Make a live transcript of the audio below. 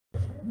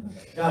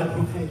God,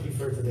 we thank you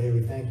for today.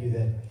 We thank you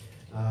that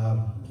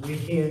we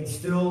can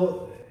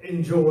still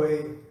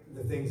enjoy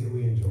the things that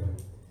we enjoy.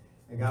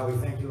 And God, we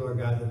thank you, Lord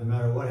God, that no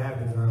matter what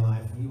happens in our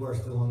life, you are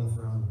still on the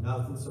throne.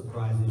 Nothing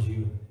surprises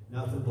you.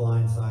 Nothing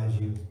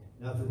blindsides you.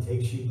 Nothing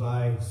takes you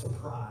by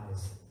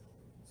surprise.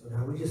 So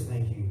God, we just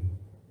thank you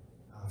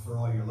for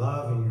all your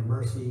love and your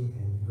mercy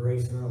and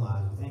grace in our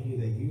lives. We thank you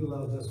that you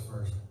loved us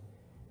first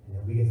and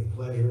that we get the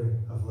pleasure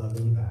of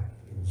loving you back.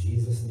 In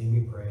Jesus' name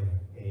we pray.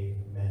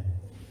 Amen.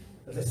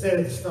 As I said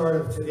at the start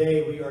of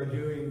today, we are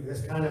doing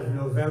this kind of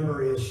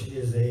November-ish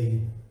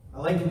I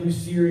like to do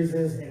series,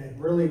 and it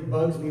really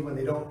bugs me when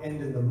they don't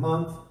end in the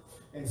month.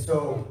 And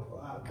so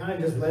kind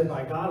of just led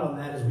by God on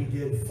that as we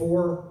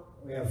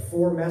have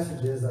four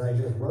messages that I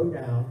just wrote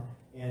down.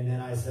 And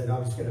then I said,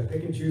 I'm just going to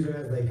pick and choose them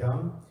as they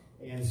come.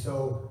 And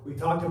so we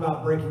talked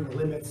about breaking the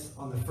limits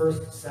on the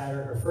first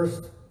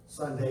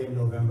Sunday in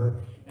November,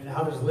 and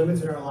how there's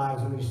limits in our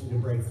lives and we just need to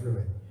break through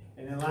it.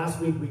 And then last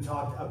week we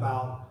talked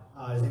about,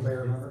 does anybody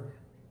remember?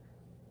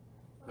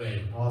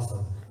 Great.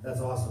 Awesome.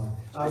 That's awesome.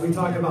 We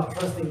talked about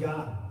trusting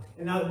God.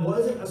 And now it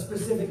wasn't a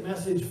specific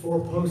message for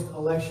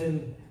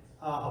post-election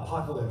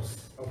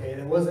apocalypse. Okay,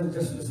 and it wasn't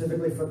just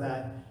specifically for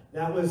that.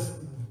 That was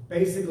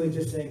basically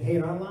just saying, hey,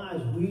 in our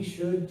lives, we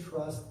should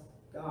trust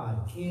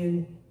God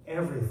in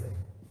everything.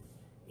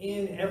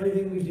 In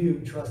everything we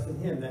do, trust in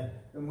Him.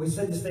 And we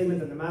said the statement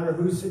that no matter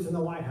who sits in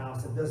the White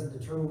House, it doesn't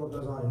determine what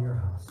goes on in your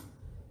house.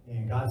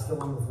 And God's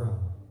still on the throne.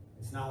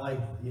 It's not like,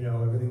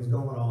 everything's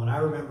going on. I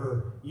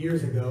remember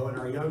years ago, and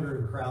our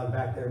younger crowd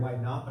back there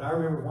might not, but I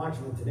remember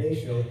watching the Today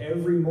Show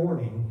every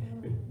morning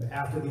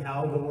after the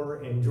Al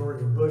Gore and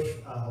George Bush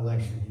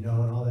election, and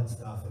all that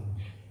stuff. And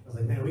I was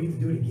like, man, we get to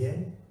do it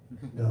again?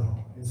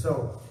 No. And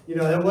so,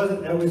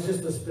 that was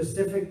just a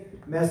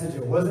specific message.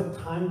 It wasn't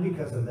timed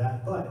because of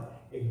that,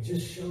 but it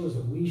just shows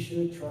that we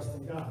should trust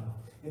in God.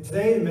 And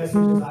today the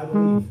message is I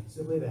believe.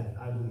 Simply that,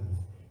 I believe.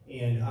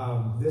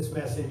 And this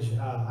message,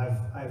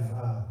 I've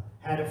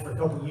had it for a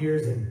couple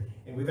years,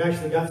 and we've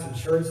actually got some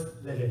shirts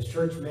that it's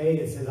church made.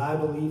 It says, I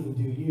believe and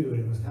do you. And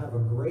it was kind of a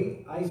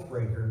great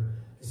icebreaker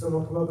for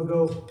someone to come up and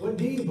go, what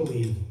do you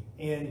believe?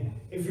 And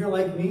if you're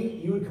like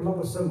me, you would come up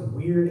with some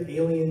weird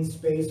alien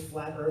space,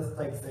 flat earth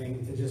type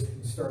thing to just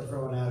start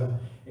throwing at them.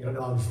 You go,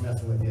 no, I'm just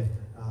messing with you.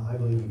 I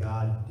believe in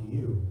God, do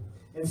you?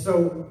 And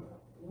so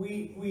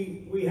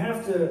we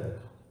have to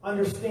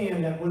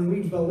understand that when we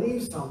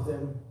believe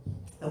something,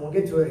 and we'll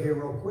get to it here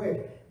real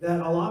quick, that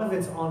a lot of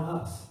it's on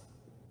us.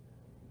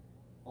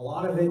 A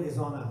lot of it is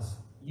on us.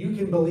 You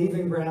can believe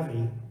in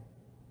gravity,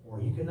 or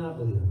you cannot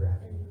believe in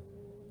gravity.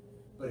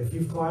 But if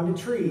you've climbed a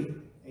tree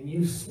and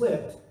you've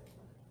slipped,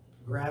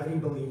 gravity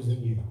believes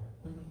in you.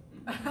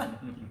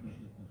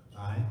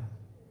 Alright?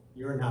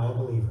 You're now a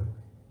believer.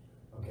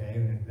 Okay?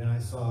 And then I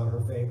saw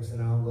her face,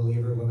 and I'm a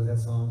believer. What was that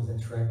song? Was that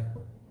Shrek?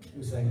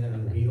 Who sang that? Or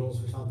the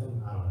Beatles or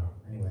something? I don't know.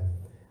 Anyway,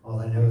 all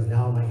I know is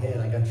now in my head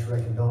I got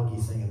Shrek and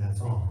Donkey singing that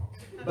song.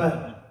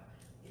 But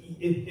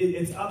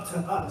it's up to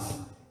us.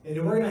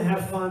 And we're going to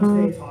have fun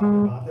today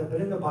talking about that.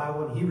 But in the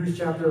Bible, in Hebrews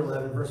chapter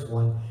 11, verse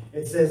 1,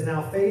 it says,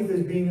 now faith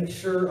is being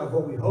sure of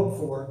what we hope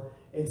for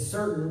and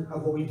certain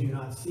of what we do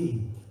not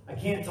see. I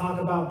can't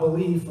talk about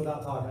belief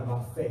without talking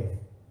about faith.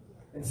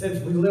 And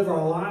since we live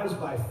our lives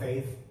by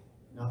faith,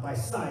 not by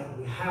sight,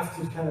 we have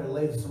to kind of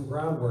lay some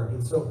groundwork.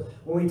 And so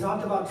when we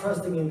talk about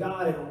trusting in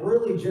God, it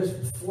really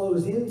just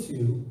flows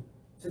into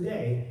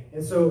today.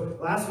 And so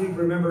last week,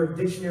 remember,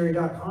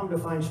 dictionary.com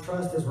defines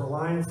trust as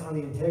reliance on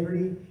the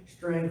integrity,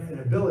 strength,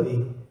 and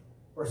ability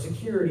or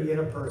security in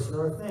a person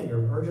or a thing,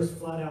 or just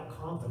flat out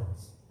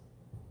confidence.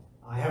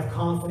 I have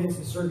confidence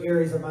in certain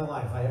areas of my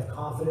life. I have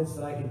confidence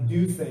that I can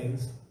do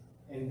things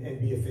and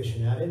be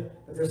efficient at it.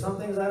 But there's some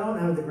things I don't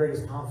have the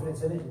greatest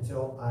confidence in it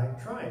until I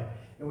try it.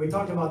 And we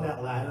talked about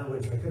that ladder,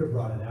 which I could have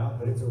brought it out,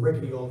 but it's a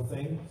rickety old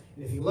thing.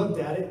 And if you looked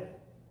at it,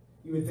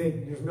 you would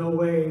think there's no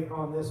way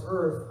on this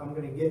earth I'm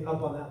going to get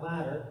up on that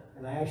ladder.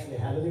 And I actually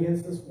had it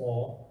against this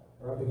wall,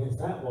 or up against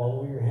that wall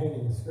when we were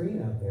hanging the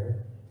screen up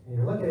there. And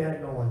you're looking at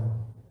it going,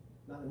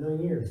 not in a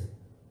million years.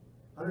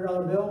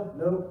 $100 bill?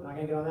 Nope, not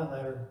going to get on that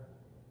ladder.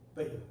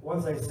 But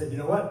once I said, you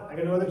know what? I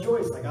got no other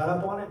choice. I got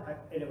up on it,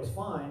 and it was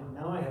fine.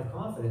 Now I have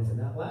confidence in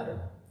that ladder.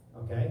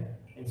 Okay?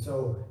 And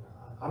so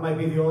I might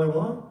be the only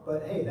one,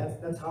 but hey,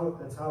 that's how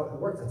it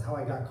works. That's how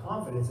I got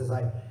confidence, is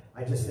I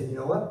just said, you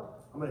know what?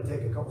 I'm going to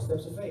take a couple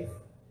steps of faith.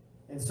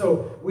 And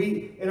so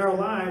in our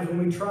lives,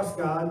 when we trust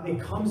God, it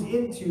comes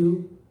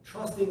into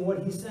trusting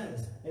what He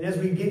says. And as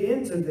we get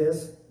into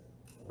this,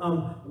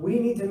 we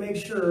need to make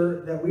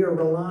sure that we are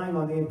relying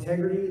on the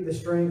integrity, the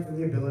strength, and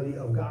the ability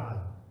of God.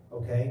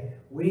 Okay?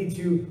 We need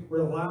to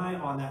rely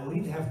on that. We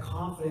need to have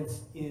confidence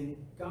in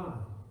God.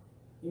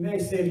 You may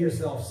say to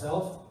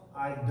yourself,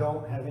 I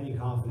don't have any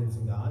confidence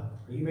in God.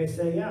 Or you may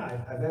say,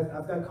 yeah,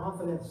 I've got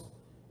confidence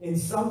in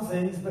some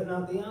things, but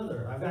not the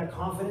other. I've got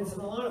confidence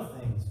in a lot of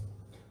things.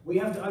 We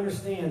have to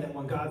understand that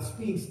when God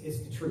speaks,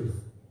 it's the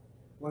truth.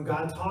 When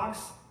God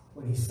talks,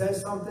 when He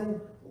says something,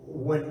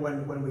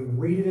 when we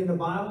read it in the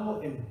Bible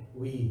and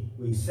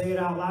we say it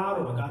out loud,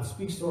 or when God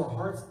speaks to our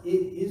hearts, it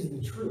is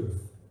the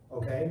truth.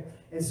 Okay?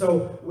 And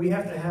so we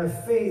have to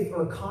have faith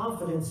or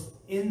confidence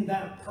in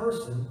that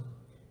person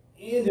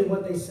and in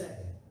what they say.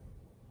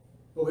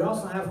 But we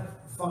also have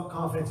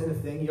confidence in a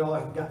thing. You all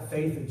have got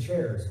faith in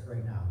chairs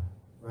right now,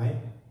 right?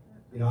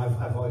 You know,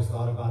 I've always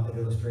thought about the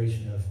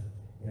illustration of,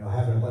 you know,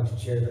 having a bunch of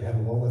chairs that have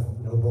one with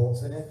no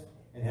bolts in it,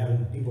 and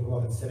having people come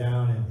up and sit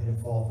down and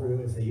fall through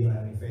and say, you don't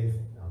have any faith.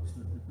 No, I'm just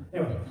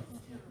anyway,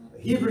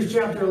 Hebrews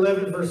chapter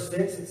 11, verse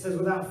 6, it says,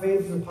 without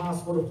faith it's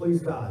impossible to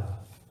please God.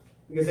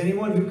 Because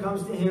anyone who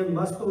comes to him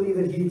must believe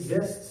that he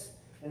exists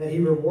and that he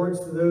rewards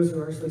to those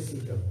who earnestly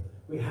seek him.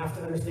 We have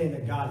to understand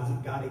that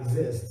God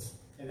exists,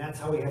 and that's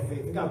how we have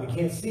faith in God. We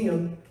can't see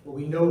him, but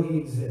we know he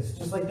exists.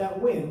 Just like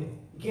that wind,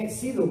 you can't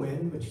see the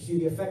wind, but you see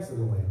the effects of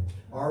the wind.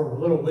 Our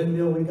little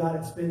windmill we got,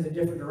 it spins in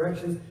different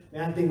directions.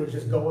 That thing was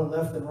just going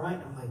left and right.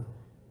 I'm like,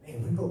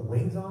 man, we put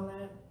wings on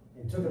that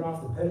and took it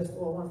off the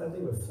pedestal. I wonder if that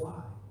thing would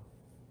fly.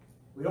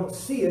 We don't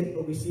see it,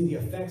 but we see the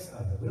effects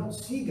of it. We don't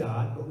see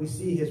God, but we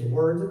see his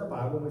words in the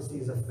Bible, and we see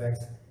his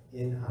effects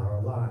in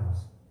our lives.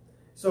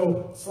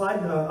 So, slide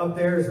up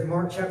there is in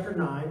Mark chapter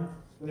 9.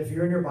 And if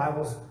you're in your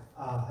Bibles,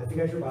 if you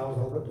got your Bibles,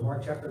 hold up to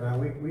Mark chapter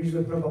 9. We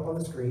usually put them up on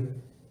the screen.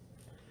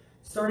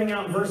 Starting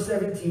out in verse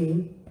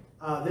 17,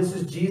 this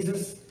is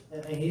Jesus,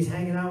 and he's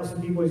hanging out with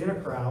some people. He's in a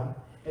crowd.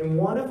 And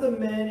one of the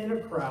men in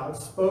a crowd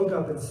spoke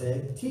up and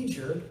said,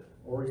 Teacher,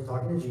 or he's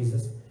talking to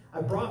Jesus,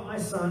 I brought my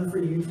son for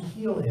you to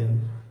heal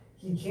him.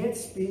 He can't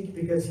speak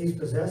because he's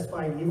possessed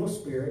by an evil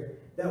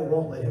spirit that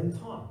won't let him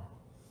talk.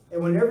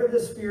 And whenever the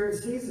spirit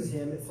seizes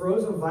him, it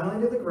throws him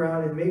violently to the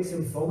ground and makes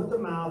him foam at the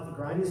mouth,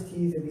 grind his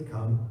teeth, and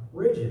become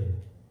rigid.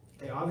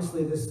 Okay,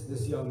 obviously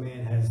this young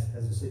man has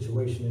a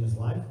situation in his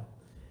life.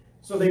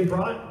 So they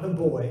brought the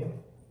boy,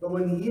 but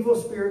when the evil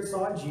spirit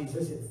saw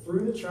Jesus, it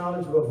threw the child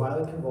into a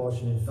violent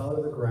convulsion and fell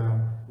to the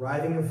ground,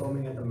 writhing and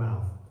foaming at the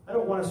mouth. I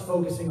don't want us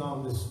focusing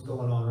on this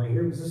going on right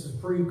here, because this is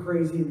pretty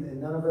crazy,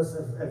 and none of us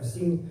have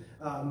seen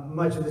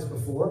much of this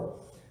before.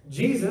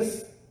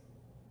 Jesus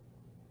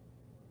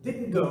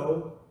didn't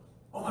go,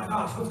 oh my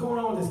gosh, what's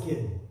going on with this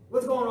kid?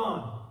 What's going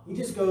on? He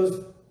just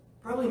goes,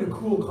 probably in a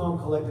cool, calm,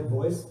 collected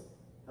voice,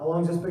 how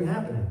long has this been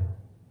happening?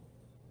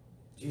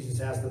 Jesus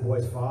asked the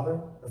boy's father.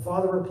 The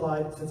father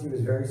replied, since he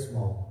was very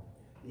small.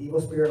 The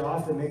evil spirit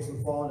often makes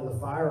him fall into the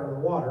fire or the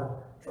water,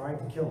 trying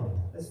to kill him.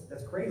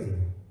 That's crazy.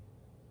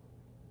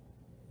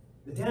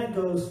 The dad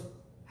goes,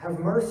 have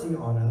mercy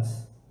on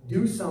us.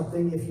 Do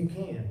something if you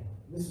can.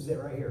 This is it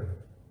right here.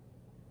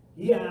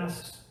 He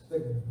asks,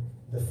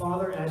 the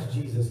father asks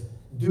Jesus,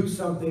 do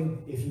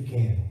something if you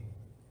can.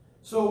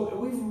 So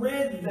we've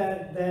read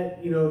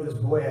that you know, this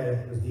boy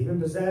was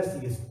demon possessed.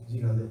 He gets,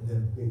 you know,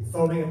 the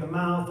foaming at the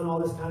mouth and all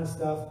this kind of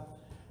stuff.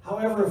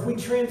 However, if we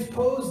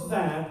transpose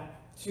that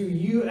to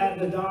you at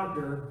the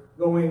doctor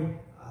going,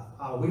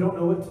 we don't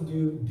know what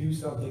to do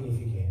something if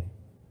you can.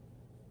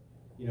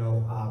 You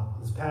know,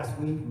 this past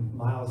week,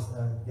 Miles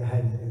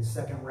had his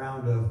second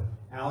round of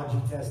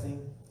allergy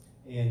testing,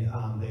 and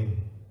they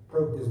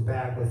probed his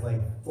back with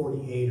like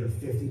 48 or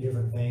 50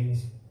 different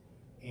things.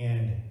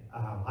 And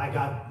I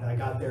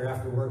got there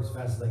after work as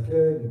fast as I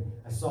could, and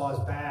I saw his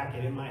back,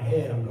 and in my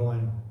head, I'm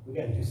going, we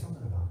got to do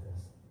something about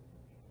this.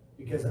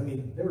 Because, I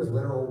mean, there was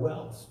literal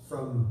welts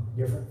from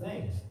different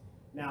things.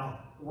 Now,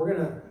 we're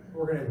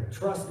gonna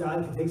trust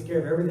God who takes care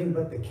of everything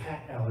but the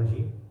cat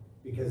allergy,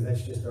 because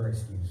that's just our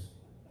excuse.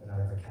 I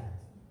have a cat.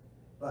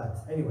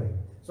 But anyway,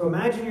 so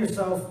imagine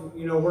yourself,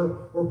 you know,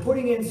 we're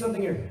putting in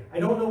something here. I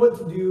don't know what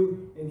to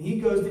do, and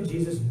he goes to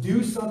Jesus,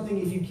 do something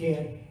if you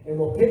can, and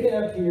we'll pick it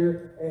up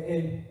here,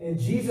 and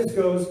Jesus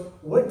goes,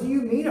 what do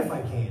you mean if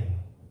I can?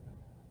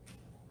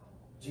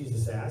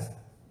 Jesus asked.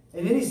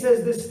 And then he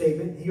says this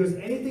statement, he goes,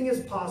 anything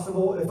is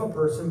possible if a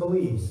person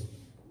believes.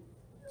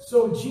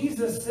 So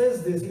Jesus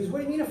says this, he goes, what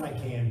do you mean if I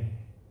can?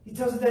 He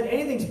tells us that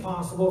anything's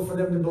possible for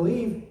them to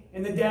believe,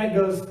 and the dad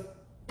goes,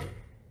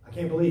 I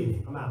can't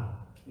believe, I'm out.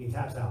 And he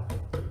taps out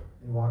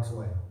and walks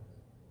away.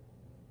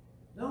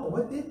 No,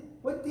 what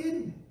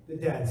did the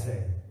dad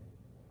say?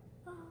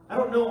 I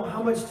don't know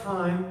how much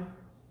time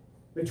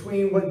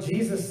between what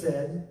Jesus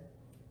said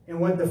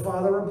and what the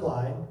father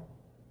replied.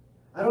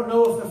 I don't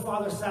know if the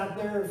father sat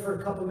there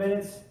for a couple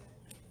minutes,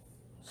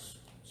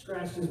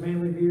 scratched his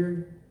manly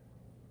beard.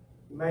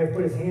 He may have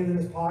put his hands in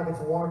his pockets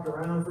and walked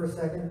around for a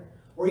second.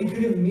 Or he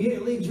could have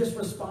immediately just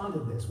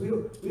responded to this.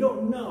 We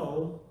don't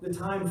know the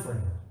time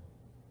frame.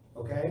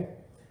 Okay?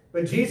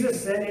 But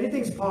Jesus said,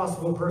 anything's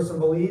possible, person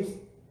believes.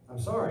 I'm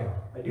sorry,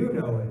 I do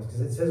know it,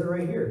 because it says it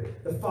right here.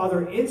 The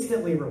father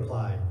instantly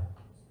replied,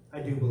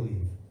 I do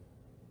believe.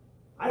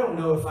 I don't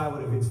know if I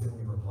would have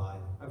instantly replied.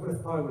 I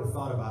probably would have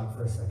thought about it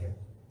for a second.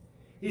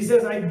 He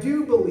says, I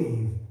do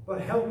believe,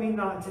 but help me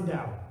not to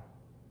doubt.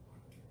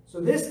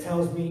 So this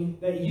tells me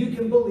that you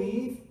can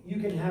believe, you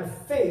can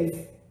have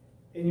faith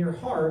in your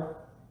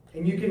heart,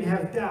 and you can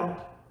have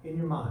doubt in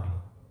your mind.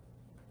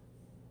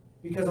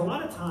 Because a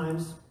lot of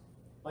times,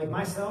 like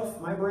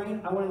myself, my brain,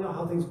 I want to know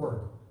how things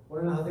work. I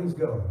want to know how things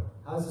go.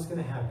 How's this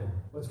going to happen?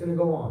 What's going to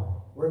go on?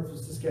 Where's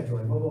the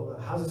scheduling? Blah, blah, blah.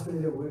 How's this going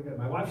to do?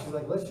 My wife, she's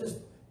like, let's just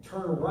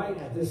turn right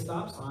at this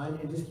stop sign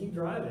and just keep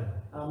driving.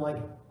 And I'm like,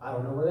 I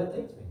don't know where that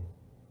takes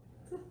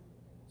me.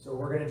 So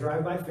we're going to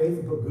drive by faith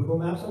and put Google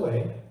Maps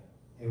away,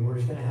 and we're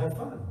just going to have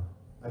fun.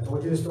 I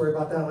told you the story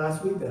about that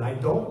last week, that I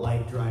don't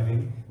like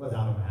driving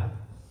without a map.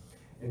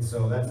 And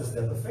so that's a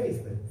step of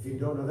faith. But if you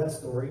don't know that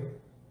story,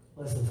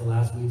 listen to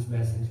last week's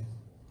message.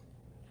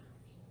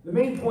 The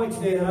main point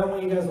today that I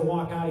want you guys to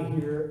walk out of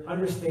here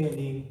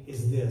understanding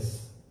is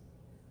this.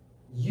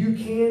 You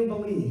can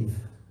believe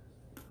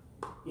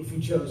if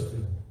you chose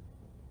to.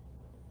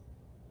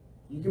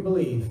 You can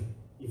believe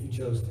if you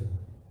chose to.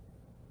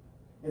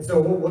 And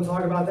so we'll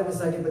talk about that in a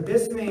second. But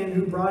this man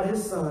who brought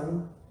his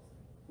son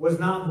was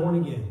not born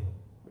again.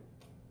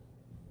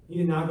 He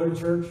did not go to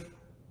church.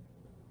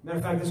 Matter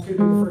of fact, this could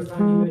be the first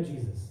time he met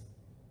Jesus.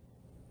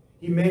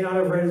 He may not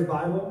have read his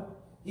Bible.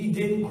 He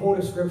didn't quote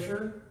a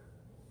scripture.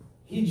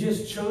 He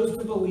just chose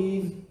to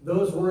believe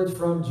those words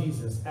from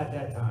Jesus at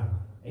that time.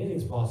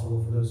 Anything's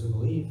possible for those who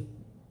believe.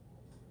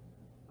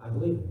 I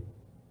believe it.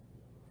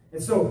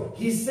 And so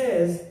he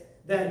said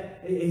that,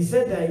 he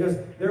goes,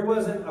 there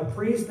wasn't a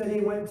priest that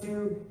he went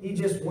to, he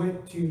just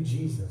went to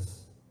Jesus.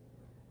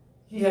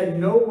 He had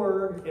no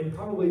word and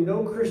probably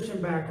no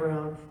Christian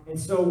background, and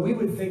so we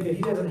would think that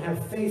he doesn't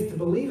have faith to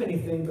believe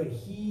anything, but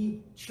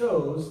he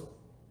chose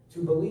to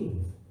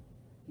believe.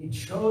 He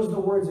chose the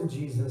words of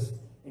Jesus,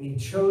 and he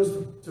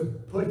chose to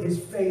put his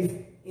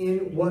faith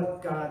in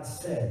what God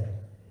said.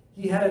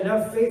 He had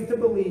enough faith to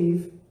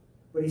believe,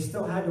 but he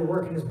still had to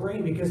work in his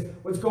brain, because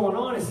what's going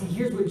on is he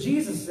hears what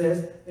Jesus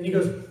says, and he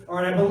goes, all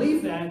right, I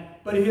believe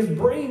that, but his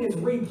brain is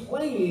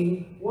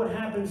replaying what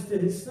happens to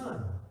his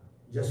son.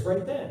 Just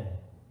right then.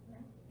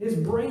 His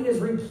brain is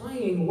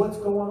replaying what's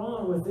going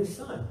on with his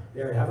son.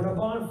 They're having a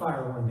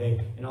bonfire one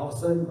day, and all of a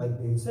sudden, like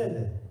he said,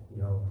 that,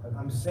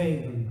 I'm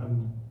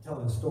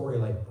telling the story,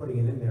 like putting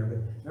it in there, but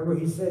remember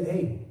he said,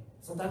 hey,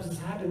 sometimes this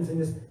happens,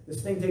 and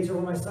this thing takes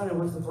over my son and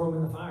wants to throw him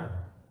in the fire.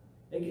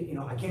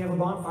 I can't have a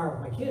bonfire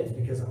with my kids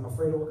because I'm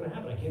afraid of what's going to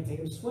happen. I can't take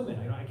them swimming.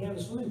 I can't have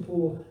a swimming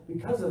pool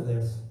because of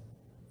this.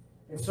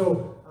 And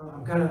so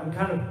I'm kind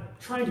of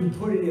trying to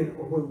put it in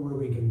where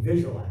we can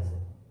visualize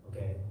it.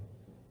 Okay.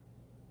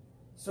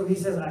 So he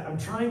says,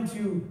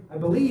 I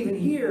believe in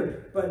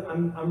here, but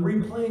I'm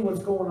replaying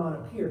what's going on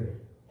up here.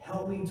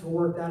 Help me to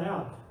work that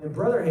out. And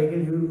Brother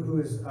Hagin,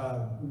 who is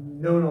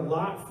known a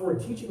lot for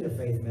teaching the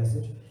faith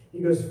message,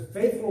 he goes,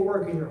 faith will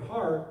work in your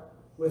heart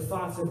with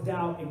thoughts of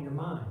doubt in your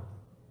mind.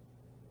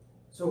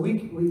 So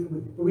we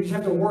just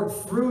have to work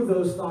through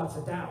those thoughts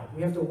of doubt.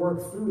 We have to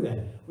work through that.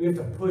 We have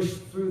to push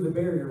through the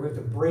barrier. We have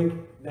to break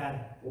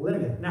that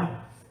limit.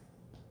 Now,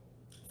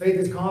 faith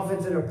is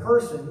confidence in a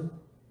person.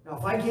 Now,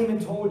 if I came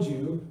and told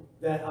you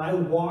that I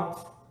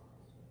walked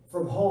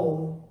from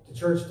home to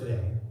church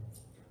today,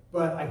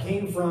 but I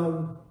came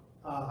from,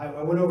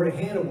 I went over to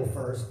Hannibal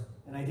first,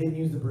 and I didn't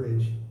use the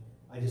bridge.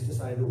 I just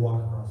decided to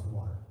walk across the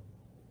water.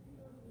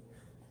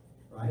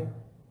 Right?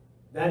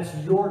 That's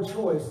your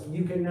choice.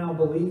 You can now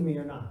believe me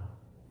or not.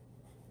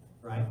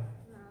 Right?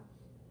 No.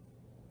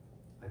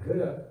 I could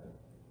have.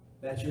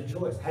 That's your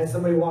choice. Had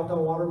somebody walked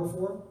on water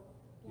before?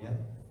 Yeah.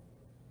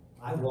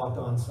 I've walked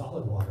on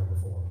solid water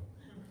before.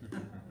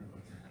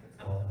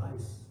 All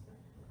ice.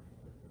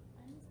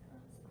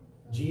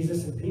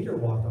 Jesus and Peter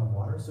walked on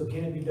water, so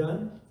can it be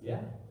done? Yeah.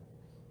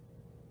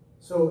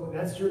 So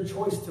that's your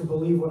choice to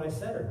believe what I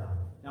said or not.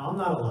 Now, I'm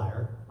not a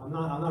liar. I'm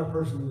not a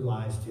person who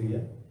lies to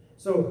you.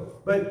 So,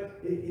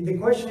 but the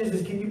question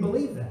is can you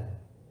believe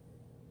that?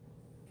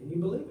 Can you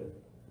believe it?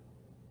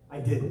 I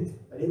didn't.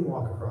 I didn't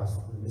walk across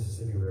the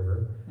Mississippi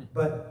River.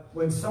 But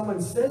when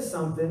someone says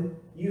something,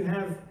 you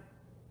have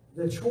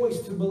the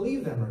choice to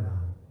believe them or not.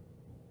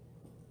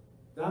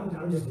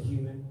 I'm just a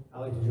human. I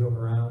like to joke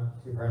around.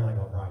 So you're probably like,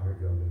 oh, Brian, you're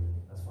joking.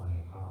 That's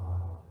fine.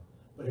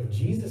 But if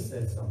Jesus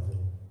said something,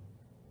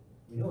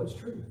 we know it's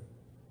truth.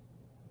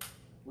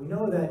 We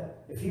know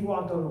that if he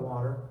walked on the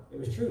water, it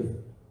was truth.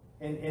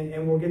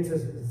 And we'll get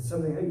to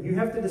something. You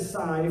have to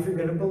decide if you're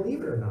going to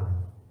believe it or not.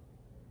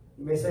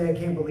 You may say, I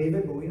can't believe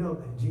it, but we know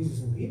that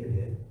Jesus and Peter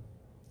did.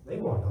 They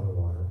walked on the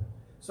water.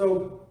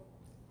 So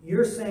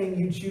you're saying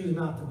you choose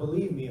not to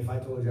believe me if I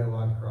told you I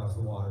walked across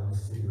the water in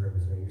Mississippi River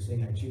today. You're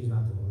saying I choose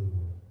not to believe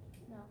you.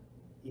 No.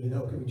 Even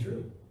though it could be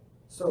true.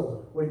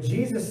 So when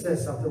Jesus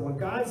says something, when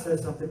God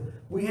says something,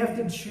 we have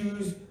to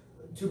choose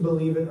to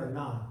believe it or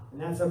not. And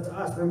that's up to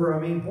us. Remember, our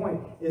main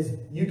point is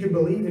you can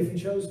believe if you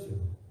chose to.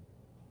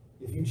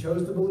 If you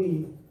chose to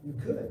believe, you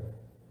could.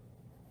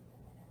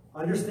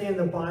 Understand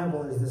the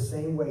Bible is the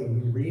same way.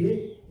 You read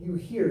it, you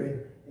hear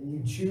it, and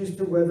you choose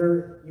to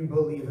whether you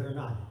believe it or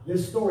not.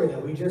 This story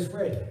that we just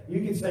read,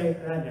 you can say,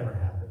 that never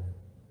happened.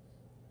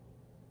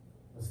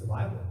 That's the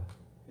Bible.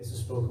 It's the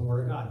spoken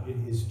word of God. It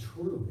is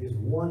true. It is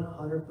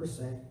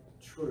 100%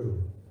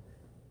 true.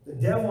 The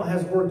devil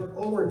has worked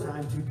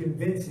overtime to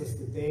convince us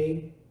that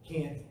they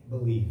can't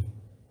believe.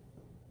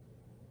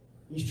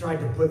 He's tried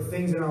to put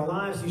things in our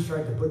lives. He's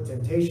tried to put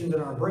temptations in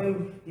our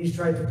brain. He's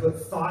tried to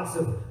put thoughts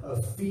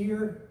of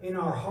fear in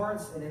our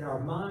hearts and in our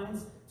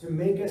minds to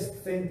make us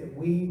think that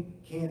we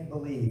can't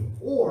believe.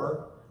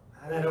 Or,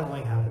 that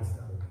only happens to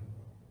other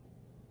people.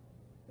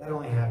 That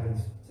only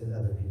happens to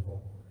other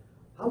people.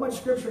 How much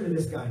scripture did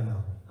this guy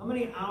know? How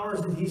many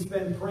hours did he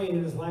spend praying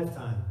in his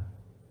lifetime?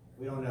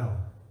 We don't know.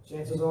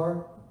 Chances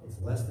are,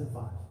 it's less than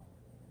 5.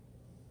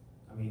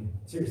 I mean,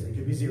 seriously, it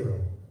could be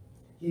 0.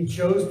 He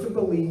chose to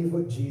believe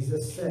what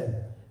Jesus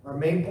said. Our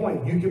main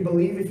point, you can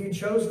believe if you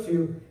chose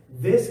to.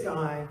 This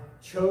guy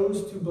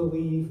chose to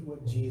believe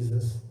what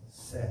Jesus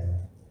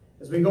said.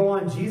 As we go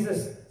on,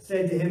 Jesus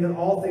said to him that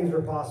all things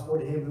were possible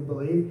to him who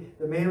believed.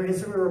 The man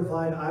instantly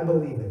replied, I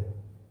believe it.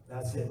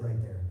 That's it right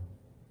there.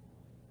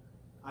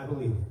 I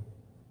believe it.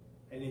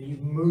 And then you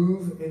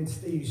move and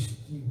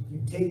you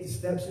take the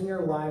steps in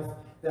your life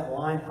that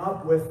line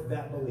up with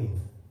that belief.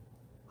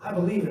 I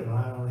believe it, but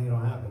I don't think it'll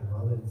happen.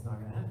 Well, then it's not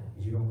going to happen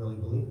because you don't really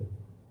believe it.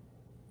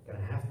 You're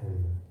going to have to believe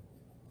it.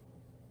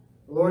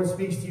 The Lord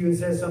speaks to you and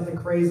says something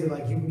crazy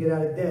like you can get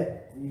out of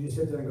debt. And you just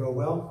sit there and go,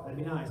 well, that'd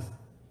be nice.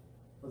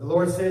 But the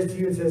Lord says to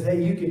you and says,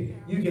 hey, you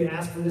can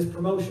ask for this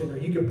promotion, or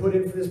you can put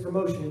in for this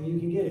promotion and you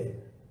can get it.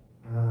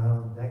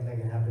 That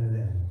can happen to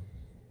them.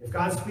 If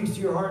God speaks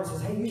to your heart and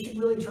says, hey, you should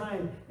really try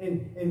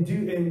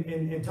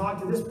and talk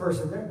to this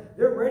person,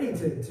 they're ready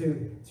they're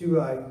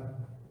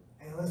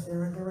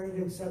ready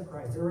to accept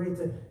Christ. They're ready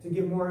to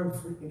get more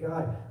in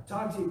God.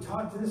 Talk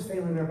to this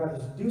family member about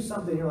this. Do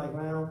something. You're like,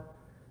 well,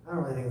 I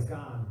don't really think it's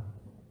God.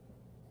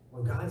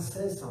 When God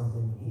says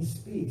something, He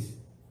speaks,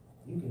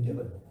 you can do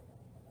it.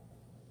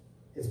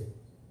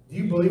 Do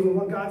you believe in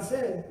what God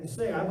said? You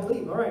say, I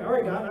believe. All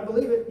right, God, I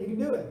believe it. You can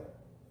do it.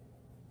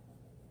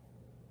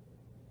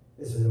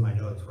 This is in my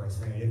notes where I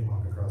say I didn't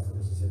walk across the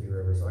Mississippi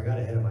River, so I got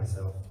ahead of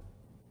myself.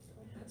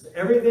 So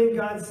everything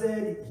God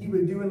said He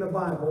would do in the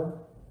Bible,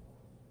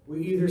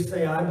 we either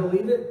say, I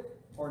believe it,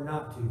 or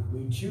not to.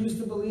 We choose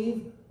to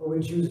believe, or we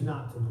choose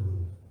not to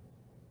believe.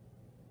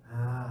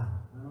 I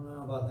don't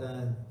know about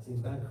that.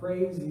 Seems kind of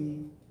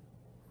crazy.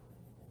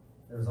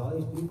 There's all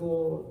these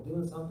people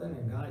doing something,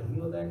 and God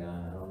healed that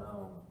guy. I don't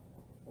know.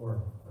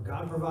 Or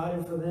God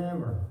provided for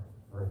them, or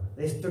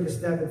they took a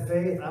step in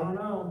faith. I don't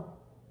know.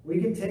 We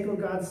can take what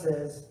God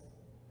says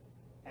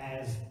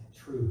as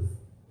truth.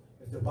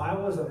 If the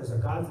Bible is there's a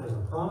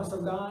promise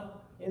of God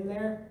in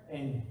there,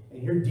 and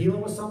you're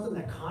dealing with something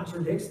that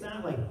contradicts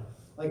that, like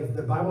if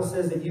the Bible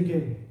says that you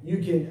can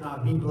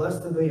be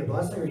blessed to be a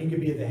blessing, or you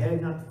can be at the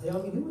head, not the tail.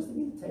 I mean, who wants to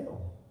be the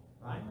tail,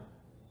 right?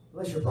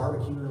 Unless you're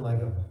barbecuing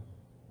like a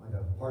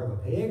part of a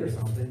pig or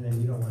something, then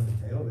you don't want the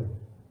tail. But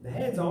the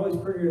head's always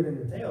prettier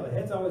than the tail. The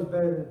head's always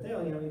better than the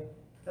tail. You know,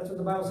 that's what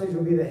the Bible says.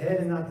 You'll be the head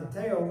and not the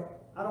tail.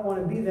 I don't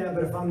want to be that,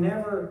 but if I'm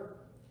never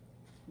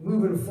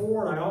moving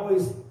forward, I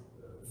always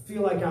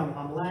feel like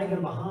I'm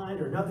lagging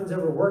behind, or nothing's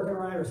ever working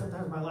right, or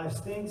sometimes my life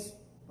stinks.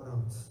 But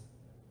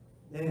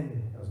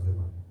then that was a good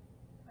one.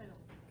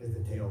 Because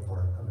the tail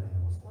part of an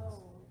animal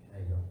stinks. There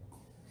you go.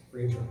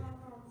 Free of charge.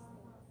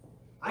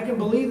 I can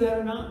believe that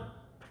or not.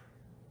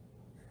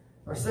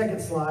 Our second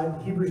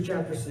slide, Hebrews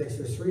chapter 6.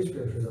 There's 3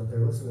 scriptures up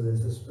there. Listen to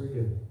this. This is pretty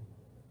good.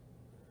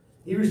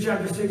 Hebrews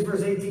chapter 6,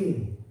 verse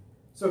 18.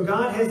 So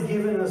God has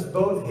given us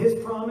both His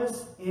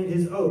promise and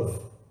His oath.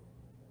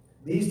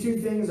 These 2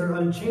 things are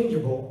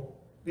unchangeable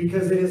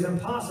because it is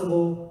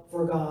impossible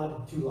for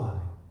God to lie.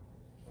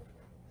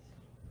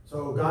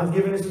 So God's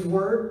given us His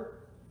word,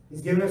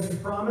 He's given us His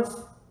promise,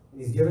 and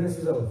He's given us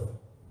His oath.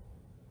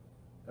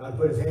 God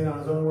put His hand on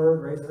His own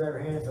word, raised His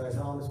right hand, so I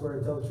tell Him this word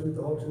to tell the truth,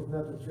 the whole truth,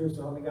 nothing but the truth,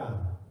 so help me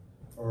God.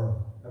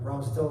 Or I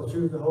promise to tell the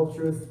truth, the whole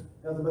truth,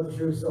 nothing but the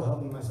truth, so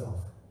help me myself.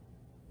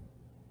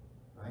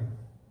 Right?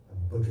 I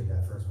butchered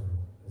that first one.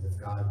 It's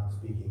God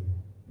speaking,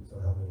 so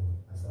help me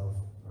myself.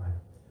 All right.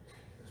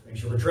 Let's make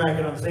sure we're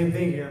tracking on the same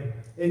thing here.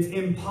 It's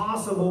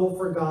impossible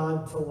for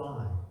God to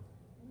lie.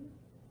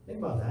 Think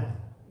about that.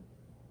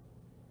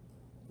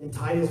 In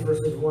Titus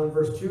verses 1,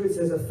 verse 2, it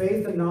says, a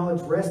faith and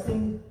knowledge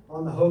resting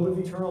on the hope of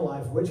eternal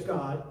life, which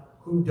God,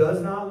 who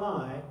does not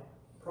lie,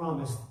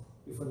 promised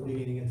before the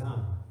beginning of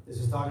time. This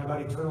is talking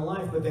about eternal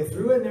life, but they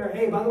threw in there,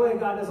 hey, by the way,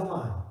 God doesn't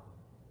lie.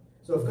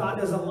 So if God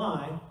doesn't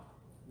lie,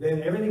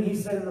 then everything He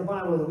said in the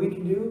Bible that we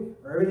can do,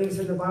 or everything He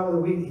said in the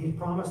Bible that He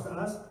promised to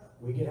us,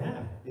 we can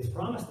have. It's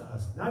promised to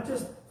us. Not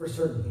just for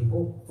certain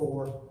people,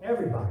 for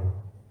everybody.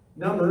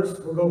 Numbers,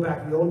 we'll go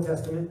back to the Old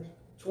Testament,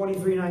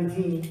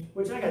 23:19,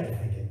 which I got to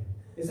thinking.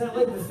 Is that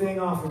like the thing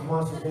off of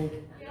Monsters,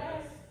 Inc.? Yes.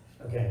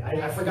 Okay,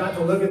 I forgot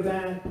to look at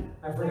that.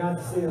 I forgot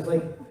to see it. I was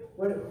like,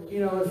 what,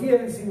 if you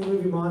haven't seen the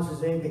movie Monsters,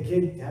 Inc., the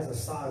kid has a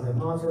sock, the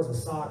monster has a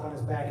sock on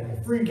his back, and they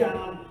freak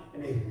out,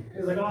 and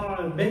it's like,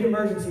 oh, big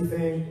emergency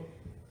thing.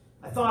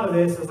 I thought of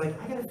this. I was like,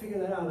 I got to figure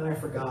that out. And then I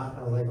forgot.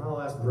 I was like, well,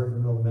 I'll ask Bert in the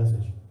middle of the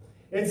message.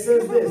 It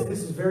says this.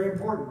 This is very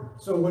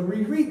important. So when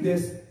we read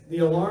this, the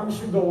alarm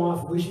should go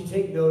off. We should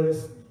take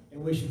notice.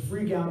 And we should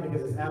freak out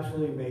because it's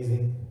absolutely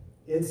amazing.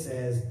 It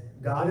says,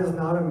 God is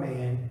not a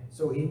man,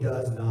 so He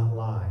does not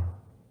lie.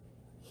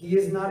 He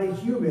is not a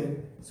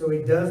human, so He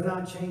does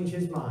not change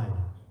His mind.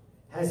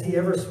 Has He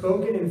ever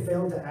spoken and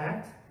failed to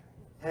act?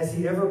 Has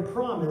He ever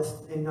promised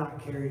and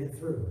not carried it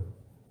through?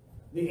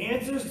 The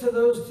answers to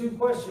those 2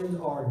 questions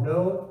are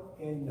no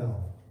and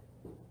no.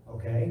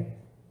 Okay?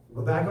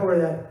 We'll go back over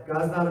that.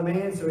 God's not a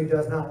man, so He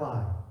does not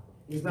lie.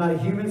 He's not a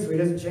human, so He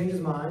doesn't change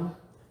His mind.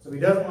 So he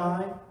doesn't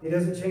lie. He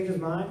doesn't change his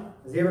mind.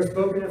 Has he ever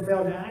spoken and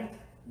failed to act?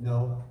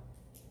 No.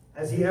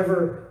 Has he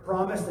ever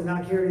promised and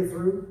not carried it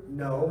through?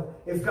 No.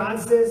 If God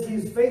says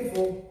he's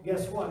faithful,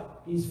 guess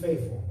what? He's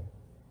faithful.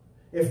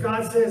 If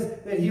God says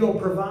that he'll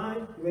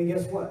provide, then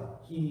guess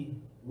what? He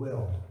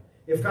will.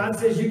 If God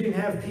says you can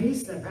have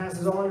peace that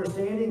passes all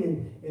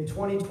understanding in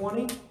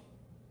 2020,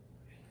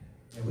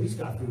 and we just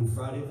got through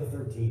Friday the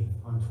 13th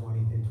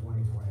in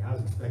 2020. I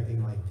was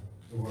expecting like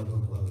the world to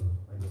implode.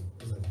 Like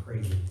it was like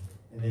crazy.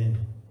 And then,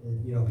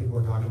 you know, people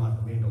were talking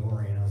about the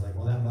Mandalorian. I was like,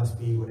 well, that must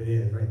be what it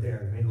is right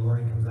there. The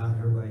Mandalorian comes out and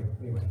everybody,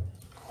 anyway.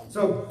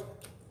 So,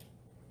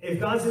 if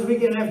God says we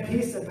can have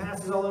peace that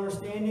passes all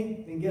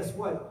understanding, then guess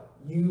what?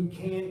 You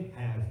can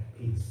have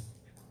peace.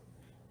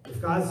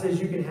 If God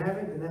says you can have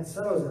it, then that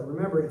settles it.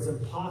 Remember, it's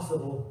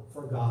impossible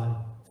for God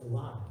to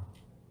lie.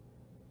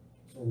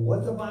 So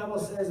what the Bible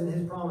says in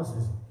his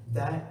promises,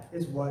 that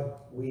is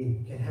what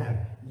we can have.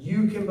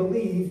 You can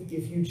believe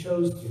if you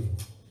chose to.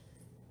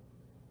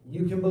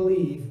 You can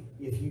believe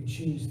if you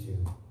choose to.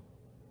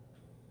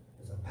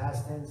 There's a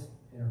past tense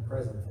and a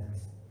present tense.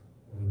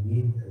 And we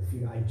need,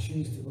 I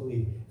choose to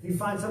believe. If you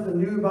find something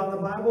new about the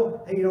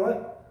Bible, hey, you know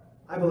what?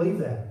 I believe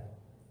that.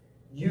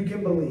 You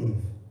can believe.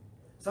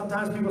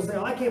 Sometimes people say,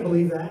 oh, I can't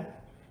believe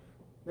that.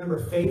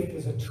 Remember, faith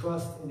is a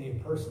trust in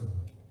a person.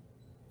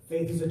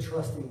 Faith is a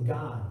trust in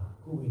God,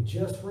 who we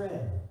just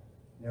read.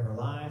 Never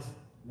lies,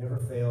 never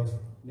fails,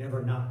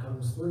 never not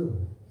comes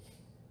through.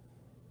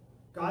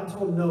 God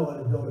told Noah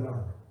to build an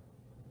ark.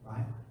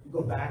 Right? You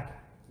go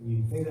back and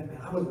you think that,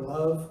 man, I would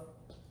love,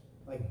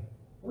 like,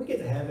 when we get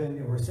to heaven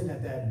and we're sitting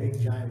at that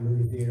big giant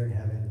movie theater in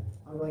heaven,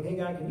 I'm like, hey,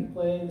 God, can you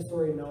play the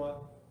story of Noah?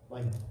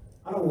 Like,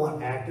 I don't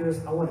want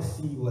actors. I want to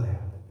see what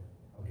happened.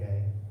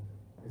 Okay?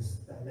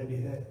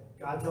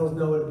 God tells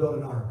Noah to build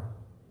an ark.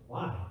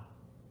 Why?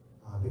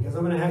 Because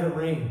I'm going to have it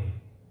rain.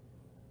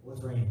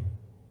 What's rain?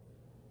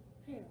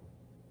 Right?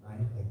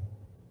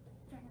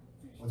 Like,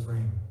 what's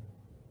rain?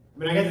 I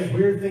mean, I got this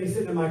weird thing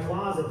sitting in my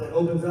closet that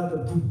opens up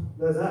and boom,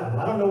 does that.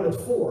 Well, I don't know what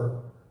it's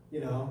for, you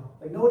know.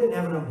 Like, Noah didn't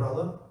have an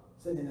umbrella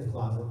sitting in his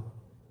closet.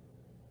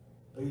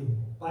 But he,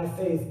 by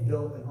faith,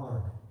 built an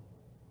ark.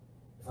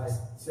 If I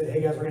said,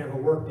 hey guys, we're going to have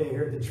a work day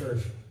here at the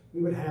church,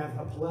 we would have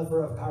a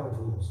plethora of power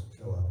tools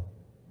show up.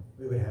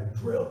 We would have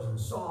drills and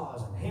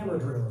saws and hammer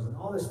drills and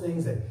all these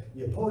things that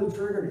you pull the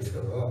trigger and you just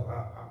go,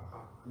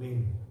 I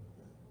mean,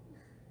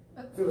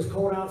 if it was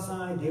cold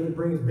outside, David would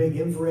bring his big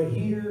infrared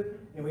heater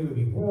and we would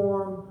be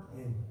warm.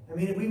 And I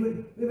mean,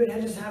 we would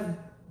just have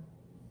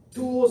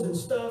tools and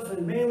stuff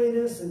and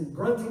manliness and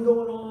grunting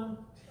going on.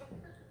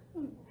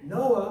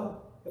 Noah,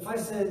 if I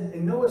said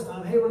in Noah's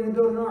time, hey, we're going to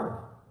build an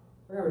ark.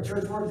 We're going to have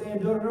a church work day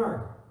and build an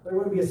ark. There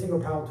wouldn't be a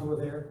single power tool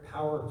there.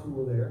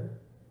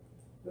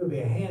 It would be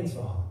a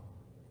handsaw.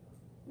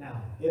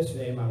 Now,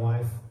 yesterday my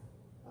wife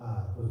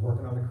was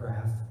working on a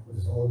craft with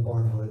this old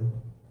barn wood.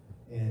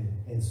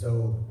 And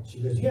so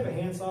she goes, do you have a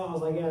handsaw? I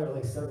was like, yeah, there are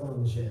like several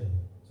in the shed.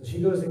 So she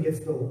goes and gets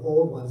the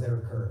old ones that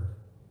are curved.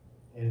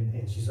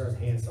 And she starts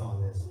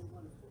handsawing this.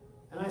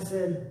 And I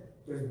said,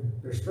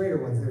 there's straighter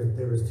ones.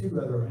 There was two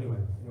other, anyway.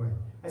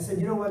 I said,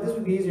 you know what, this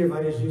would be easier if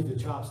I just used the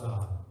chop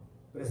saw.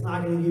 But it's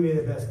not going to give me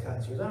the best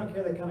cut. She goes, I don't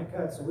care that kind of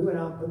cut. So we went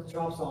out and put the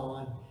chop saw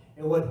on.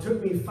 And what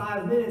took me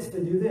 5 minutes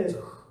to do this,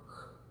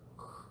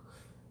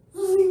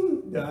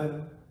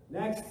 done.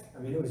 Next. I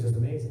mean, it was just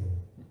amazing.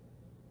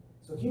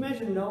 So can you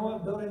imagine Noah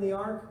building the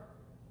ark?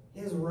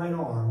 His right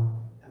arm,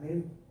 I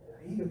mean,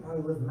 he could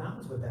probably lift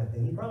mountains with that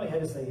thing. He probably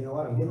had to say, you know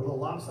what, I'm getting a little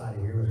lopsided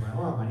here with my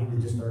arm. I need to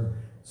just start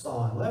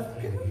sawing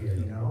left-handed here,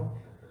 you know.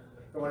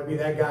 I don't want to be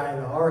that guy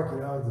in the ark, you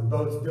know, the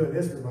boat's doing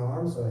this because my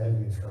arm's so heavy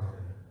and strong.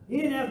 He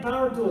didn't have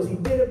power tools. He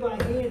did it by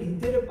hand. He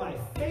did it by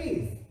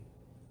faith.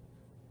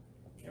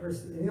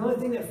 And the only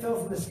thing that fell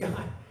from the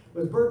sky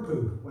was bird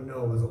poop when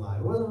Noah was alive.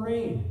 It wasn't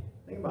rain.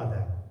 Think about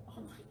that.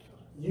 Oh my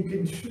God. You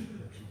can...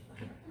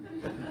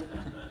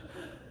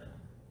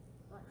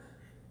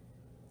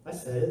 I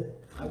said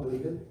it. I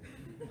believe it.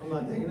 I'm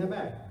not taking it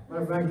back.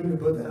 Matter of fact, you can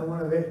put that on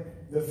one of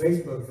the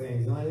Facebook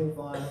things. The only thing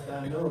flying up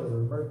down Noah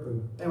was bird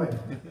poop. Anyway.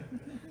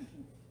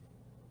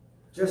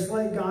 Just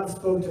like God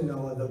spoke to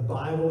Noah, the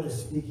Bible is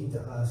speaking to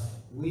us.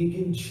 We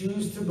can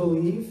choose to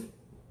believe.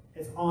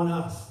 It's on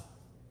us.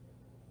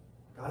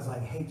 God's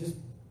like, hey, just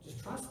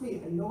trust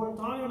me. I know what I'm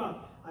talking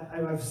about.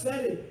 I've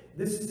said it.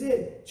 This is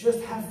it.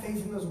 Just have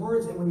faith in those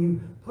words. And when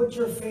you put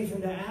your faith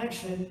into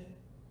action,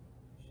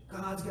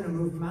 God's going to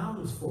move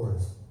mountains for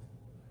us.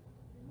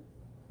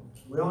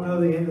 We all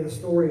know the end of the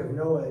story of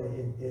Noah.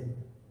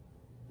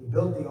 He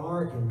built the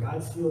ark and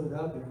God sealed it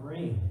up and it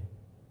rained.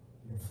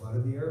 And it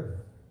flooded the earth.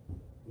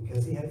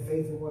 Because he had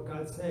faith in what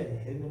God said,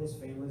 him and his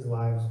family's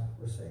lives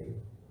were saved.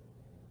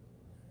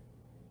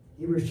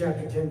 Hebrews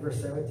chapter 10,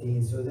 verse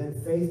 17. So then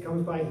faith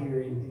comes by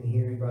hearing, and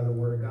hearing by the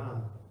word of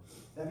God.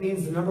 That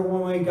means the number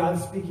one way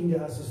God's speaking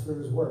to us is through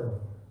his word.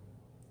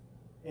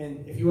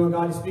 And if you want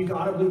God to speak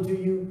audibly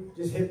to you,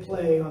 just hit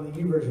play on the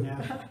YouVersion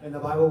app, and the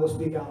Bible will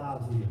speak out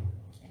loud to you.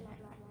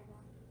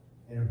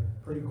 In a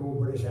pretty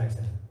cool British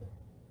accent.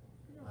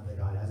 Not that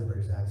God has a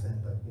British accent,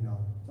 but you know,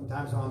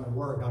 sometimes when I'm at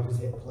work, I'll just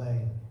hit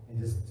play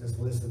and just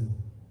listen.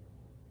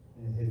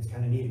 And it's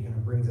kind of neat. It kind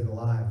of brings it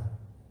alive.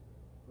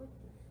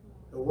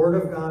 The Word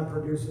of God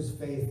produces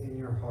faith in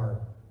your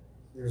heart.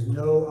 There's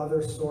no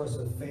other source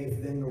of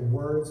faith than the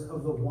words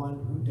of the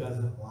one who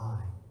doesn't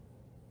lie,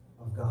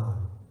 of God.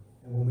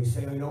 And when we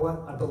say, oh, you know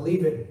what, I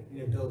believe it, and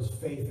it builds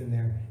faith in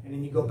there. And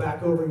then you go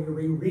back over and you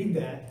reread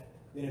that,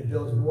 then it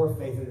builds more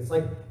faith. And it's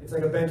like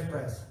a bench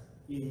press.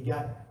 You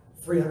got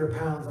 300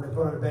 pounds and I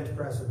put on a bench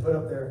press and put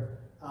up there,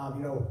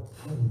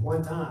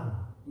 one time.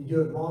 You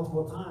do it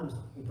multiple times,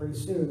 and pretty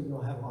soon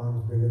you'll have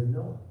arms bigger than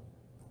Noah.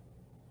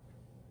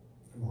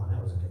 Come on,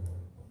 that was a good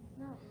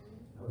one.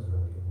 That was a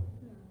really good one.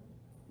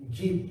 You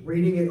keep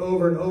reading it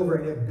over and over,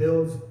 and it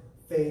builds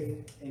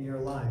faith in your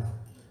life.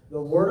 The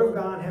Word of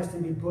God has to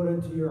be put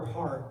into your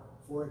heart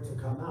for it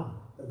to come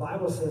out. The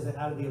Bible says that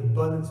out of the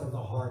abundance of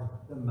the heart,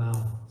 the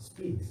mouth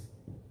speaks.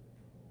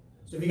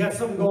 So if you got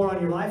something going on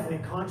in your life and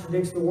it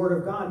contradicts the Word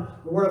of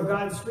God, the Word of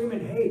God is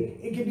screaming, hey,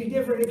 it could be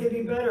different, it could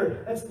be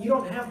better. You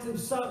don't have to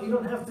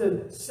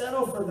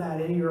settle for that.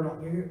 And you're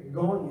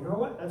going, you know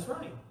what? That's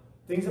right.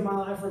 Things in my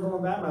life are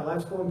going bad. My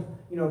life's going,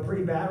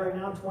 pretty bad right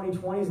now.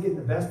 2020 is getting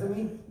the best of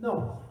me.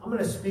 No, I'm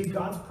going to speak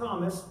God's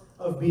promise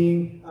of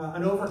being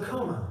an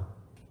overcomer.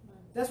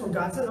 That's what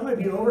God says. I'm going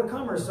to be an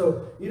overcomer.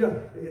 So,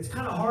 it's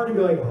kind of hard to be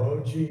like,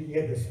 oh, gee, you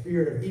get the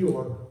spirit of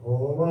Eeyore.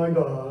 Oh, my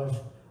gosh,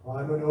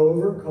 I'm an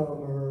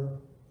overcomer.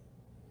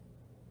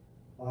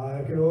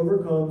 I can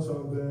overcome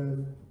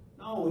something.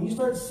 No, when you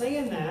start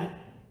saying that,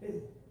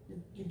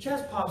 your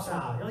chest pops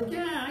out. You're like,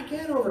 yeah, I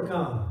can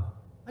overcome.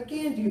 I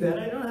can do that.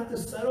 I don't have to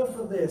settle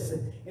for this.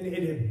 And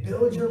it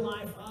builds your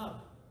life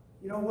up.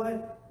 You know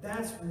what?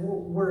 That's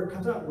where it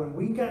comes out. When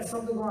we got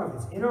something going on,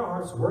 it's in our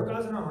hearts, the Word of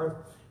God's in our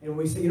hearts, and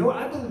we say, you know what?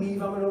 I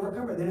believe I'm an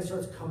overcomer. Then it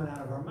starts coming out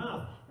of our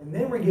mouth. And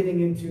then we're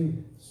getting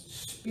into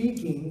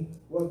speaking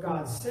what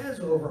God says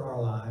over our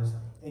lives.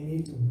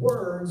 And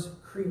words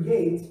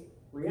create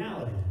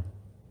reality.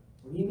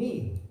 What do you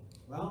mean?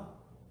 Well,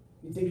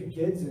 you take your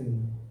kids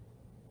and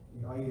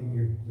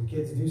your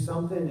kids do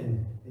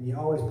something and you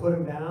always put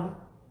them down.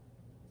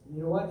 And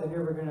you know what? They're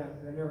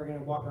never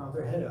gonna walk around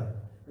with their head up.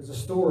 There's a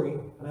story,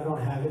 and I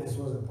don't have it. This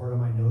wasn't part of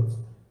my notes,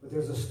 but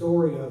there's a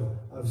story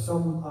of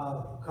some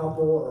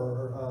couple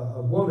or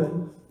a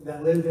woman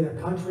that lived in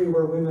a country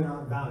where women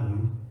aren't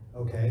valued.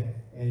 Okay,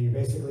 and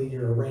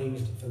you're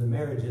arranged for the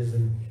marriages,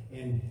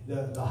 and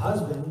the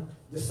husband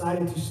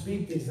decided to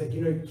speak things like,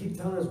 keep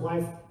telling his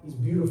wife he's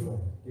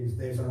beautiful.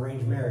 There's an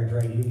arranged marriage,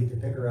 right? You get to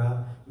pick her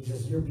out. He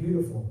says, you're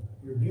beautiful.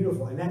 You're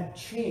beautiful. And that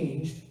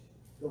changed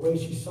the way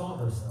she saw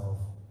herself.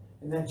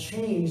 And that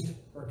changed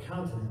her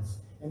countenance.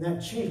 And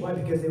that changed. Why?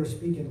 Because they were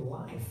speaking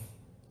life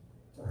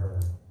to her.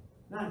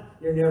 You're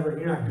not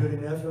good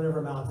enough. You'll never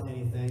amount to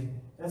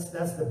anything. That's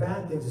the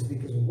bad things, is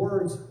because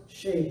words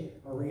shape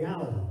a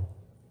reality.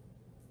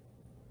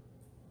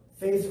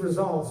 Faith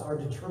results are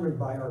determined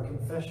by our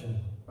confession,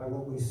 by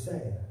what we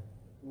say.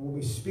 When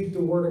we speak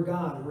the Word of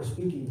God, we're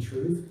speaking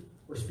truth.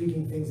 We're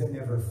speaking things that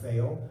never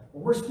fail.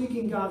 When we're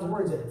speaking God's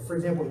words, for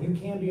example, you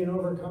can be an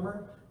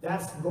overcomer,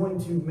 that's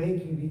going to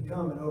make you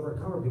become an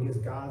overcomer because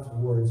God's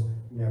words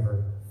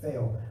never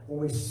fail. When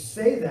we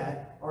say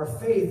that, our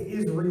faith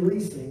is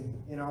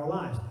releasing in our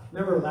lives.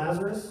 Remember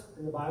Lazarus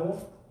in the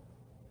Bible?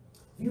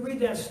 If you read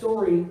that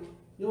story,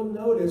 you'll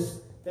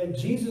notice that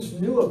Jesus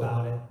knew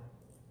about it.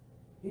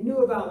 He knew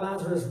about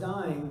Lazarus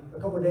dying a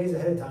couple of days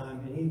ahead of time,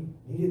 and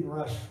he didn't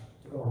rush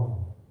to go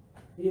home.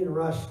 He didn't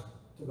rush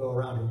to go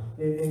around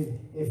it.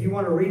 And if you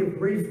want to read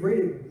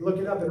it, look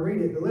it up and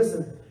read it. But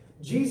listen,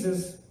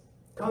 Jesus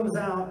comes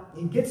out,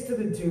 he gets to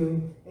the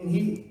tomb, and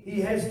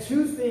he has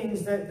two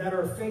things that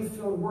are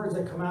faith-filled words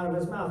that come out of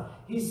his mouth.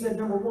 He said,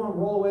 number one,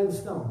 roll away the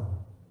stone.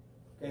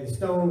 Okay, the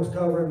stone was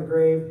covering the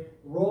grave.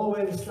 Roll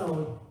away the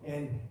stone,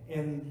 and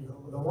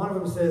the one of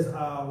them says,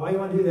 why do you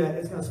want to do that?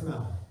 It's going to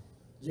smell.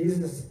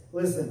 Jesus,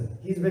 listen,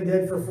 he's been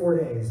dead for 4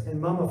 days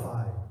and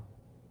mummified.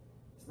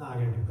 It's not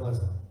going to be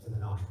pleasant to the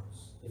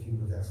nostrils if you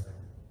move that stone.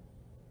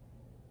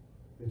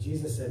 But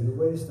Jesus said, move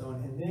away the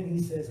stone. And then he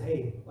says,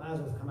 hey,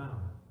 Lazarus, come out.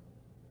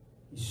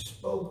 He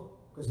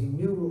spoke because he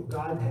knew what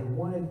God had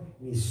wanted,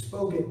 and he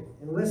spoke it.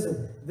 And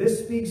listen, this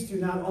speaks to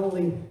not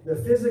only the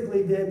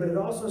physically dead, but it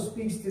also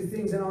speaks to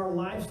things in our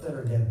lives that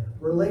are dead.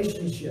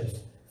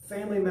 Relationships,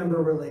 family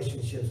member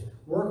relationships,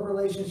 work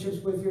relationships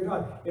with your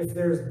God. If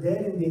there's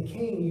dead and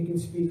decaying, you can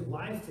speak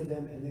life to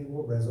them and they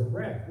will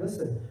resurrect.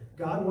 Listen,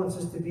 God wants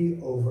us to be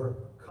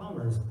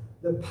overcomers.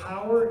 The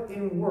power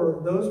in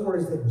those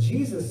words that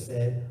Jesus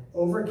said,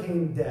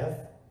 overcame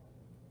death,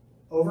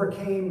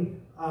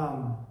 overcame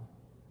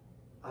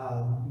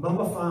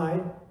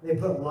mummified. They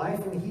put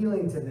life and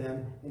healing to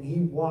them, and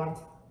he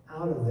walked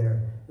out of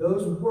there.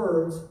 Those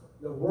words,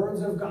 the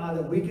words of God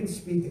that we can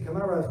speak, that come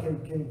out of us,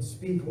 can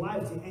speak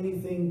life to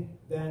anything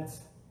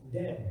that's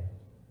dead.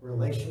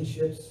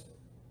 Relationships,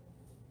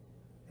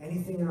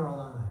 anything in our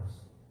lives.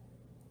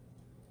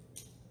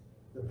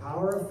 The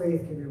power of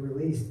faith can be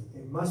released.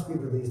 It must be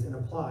released and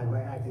applied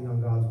by acting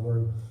on God's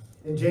word.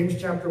 In James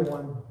chapter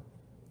 1,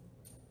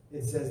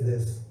 it says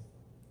this.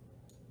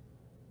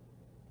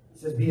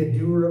 says, be a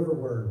doer of the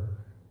word.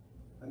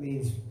 That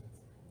means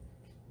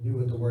do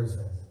what the word says.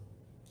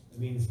 It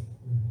means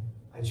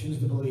I choose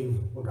to believe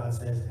what God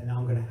says, and now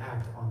I'm going to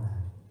act on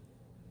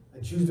that.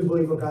 I choose to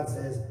believe what God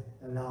says,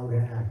 and now I'm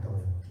going to act on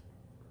it.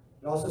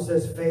 It also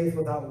says faith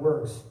without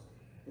works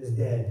is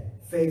dead.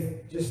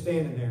 Faith just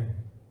standing there.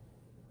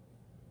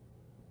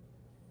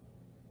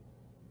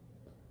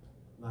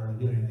 I'm not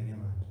really doing anything,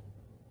 am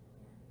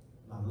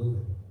I? I'm not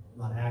moving.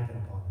 I'm not acting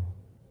upon it.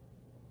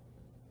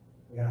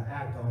 We got to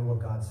act on what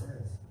God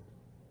says.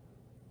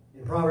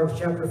 In Proverbs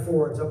chapter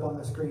 4, it's up on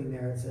the screen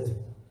there. It says,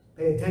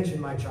 pay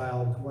attention, my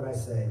child, to what I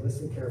say.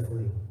 Listen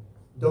carefully.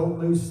 Don't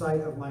lose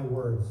sight of my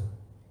words.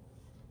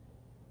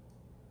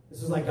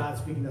 This is like God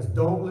speaking to us.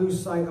 Don't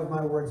lose sight of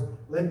my words.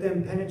 Let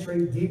them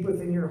penetrate deep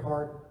within your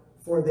heart,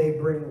 for they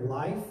bring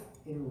life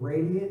and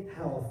radiant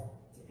health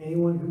to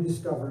anyone who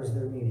discovers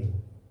their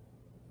meaning.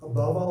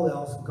 Above all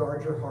else,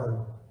 guard your heart.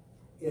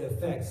 It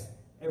affects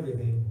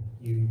everything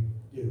you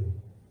do.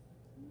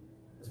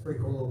 It's a pretty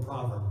cool little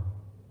proverb.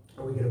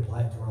 Or we could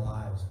apply it to our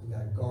lives. We got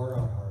to guard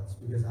our hearts,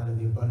 because out of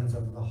the abundance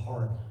of the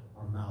heart,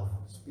 our mouth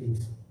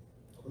speaks.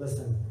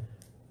 Listen,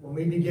 when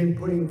we begin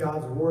putting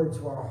God's word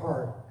to our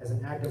heart as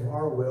an act of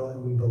our will,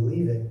 and we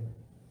believe it,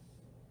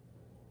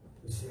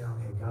 we say,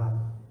 okay, God,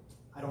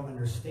 I don't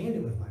understand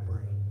it with my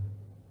brain,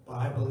 but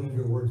I believe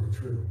your words are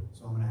true,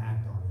 so I'm going to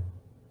act on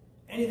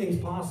it.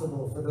 Anything's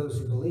possible for those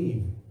who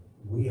believe.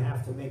 We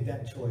have to make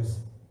that choice.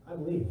 I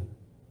believe.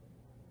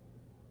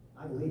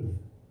 I believe.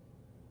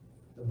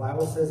 The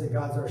Bible says that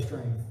God's our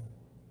strength.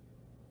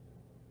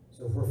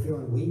 So if we're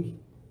feeling weak,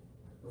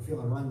 we're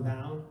feeling run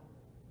down,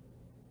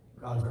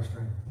 God's our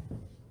strength.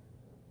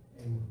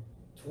 And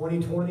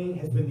 2020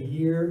 has been the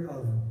year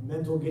of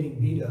mental getting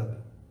beat up.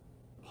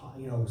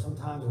 You know,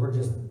 sometimes we're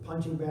just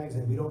punching bags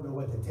and we don't know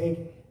what to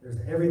take. There's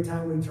every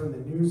time we turn the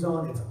news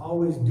on, it's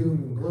always doom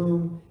and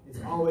gloom. It's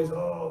always,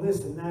 oh,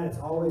 this and that. It's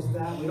always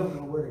that. We don't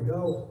know where to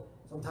go.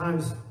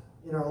 Sometimes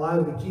in our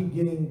lives we keep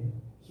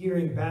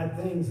hearing bad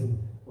things, and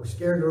we're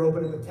scared to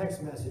open up a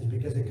text message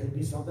because it could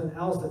be something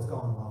else that's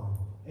gone wrong.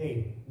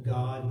 Hey,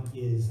 God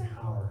is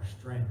our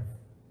strength.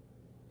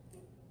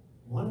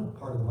 One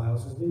part of the Bible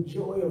says the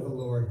joy of the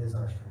Lord is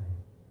our strength.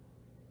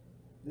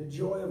 The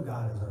joy of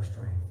God is our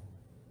strength.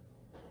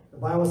 The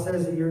Bible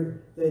says that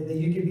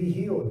you can be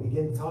healed.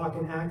 Begin to talk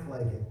and act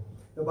like it.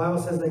 The Bible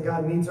says that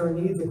God meets our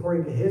needs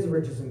according to his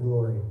riches and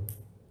glory.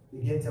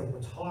 Begin to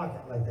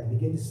talk like that.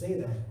 Begin to say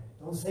that.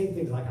 Don't say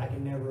things like, I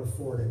can never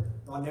afford it.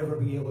 I'll never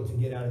be able to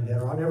get out of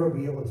debt. Or I'll never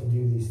be able to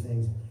do these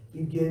things.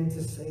 Begin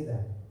to say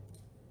that.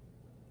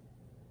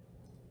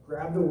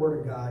 Grab the word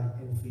of God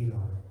and feed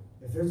on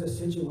it. If there's a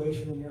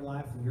situation in your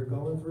life that you're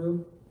going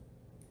through,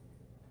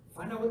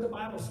 find out what the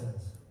Bible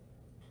says.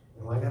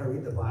 Well, I got to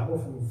read the Bible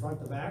from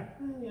front to back?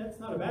 Yeah, it's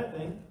not a bad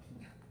thing.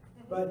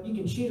 But you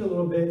can cheat a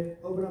little bit,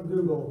 open up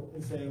Google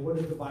and say, what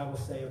does the Bible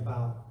say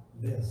about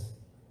this?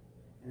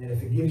 And then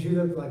if it gives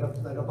you like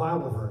a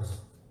Bible verse,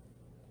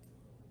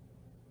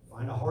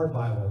 find a hard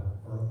Bible,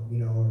 or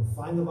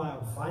find the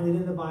Bible, find it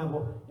in the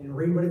Bible and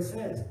read what it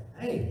says.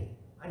 Hey,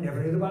 I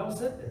never knew the Bible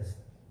said this.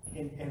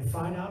 And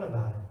find out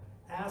about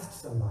it. Ask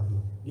somebody.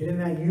 Get in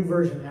that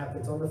YouVersion app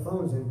that's on the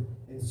phones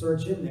and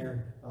search in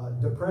there,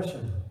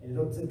 depression. And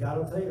God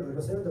will tell you,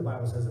 it'll say what the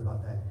Bible says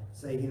about that.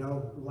 Say,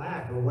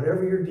 lack or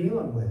whatever you're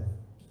dealing with.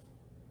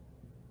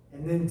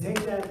 And then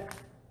take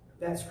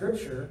that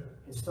scripture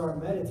and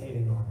start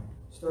meditating on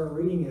it. Start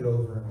reading it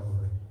over and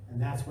over.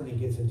 And that's when it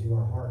gets into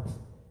our hearts.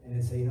 And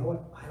then say, you know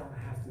what? I don't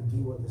have to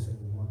deal with this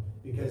anymore.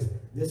 Because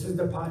this is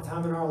the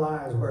time in our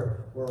lives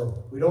where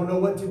we don't know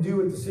what to do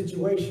with the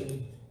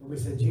situation. And we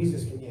said,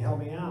 Jesus, can you help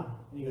me out?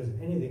 And he goes,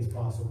 anything's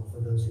possible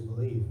for those who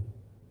believe.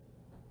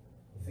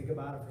 We think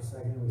about it for a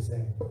second and we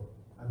say,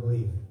 I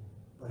believe.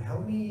 But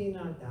help me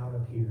not doubt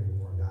up here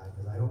anymore, God,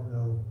 because I don't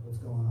know what's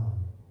going on.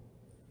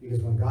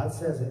 Because when God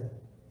says it,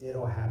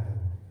 it'll happen.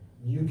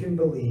 You can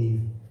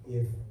believe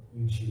if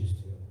you choose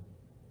to.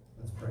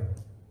 Let's pray.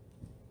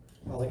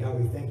 Father God,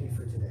 we thank you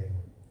for today.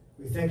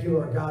 We thank you,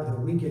 Lord God, that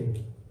we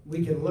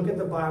can look at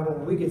the Bible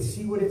and we can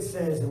see what it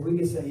says and we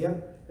can say,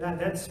 yep,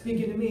 that's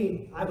speaking to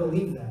me. I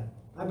believe that.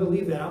 I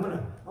believe that. I'm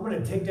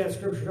gonna take that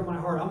scripture to my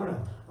heart. I'm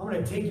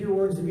gonna take your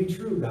words to be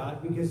true,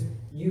 God, because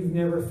you've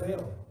never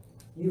failed.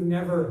 You've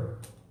never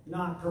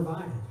not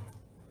provided.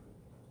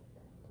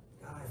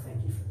 God, I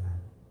thank you for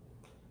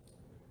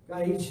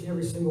that. God, each and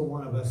every single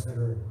one of us that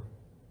are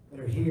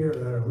here,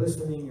 that are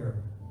listening, or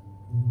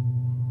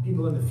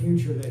people in the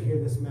future that hear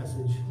this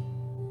message,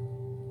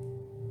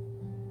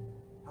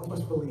 help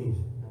us believe.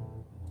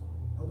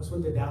 Help us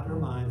with the doubt in our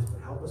minds,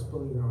 but help us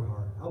believe in our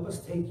heart. Help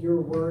us take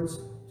your words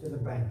to the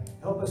bank.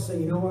 Help us say,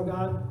 you know what,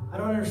 God? I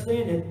don't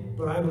understand it,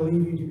 but I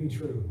believe you to be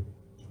true.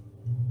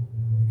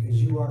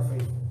 Because you are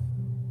faithful.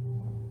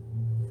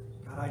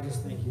 God, I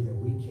just thank you that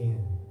we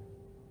can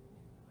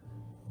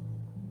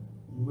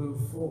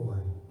move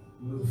forward,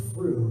 move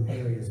through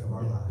areas of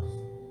our lives.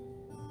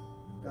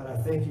 God, I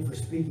thank you for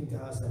speaking to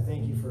us. I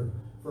thank you for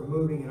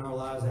moving in our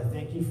lives. I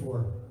thank you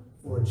for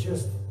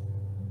just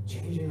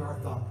changing our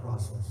thought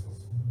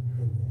processes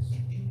in this.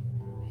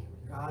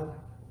 God,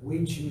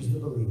 we choose to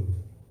believe.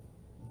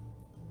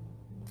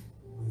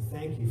 We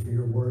thank you for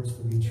your words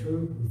to be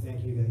true. We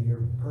thank you that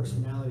your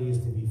personality is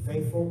to be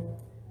faithful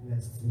and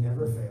that's to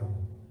never fail.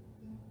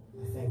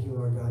 I thank you,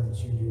 Lord God, that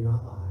you do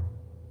not lie.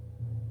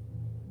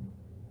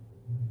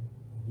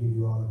 I give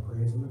you all the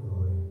praise and the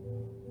glory.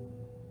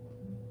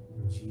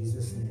 In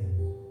Jesus'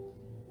 name.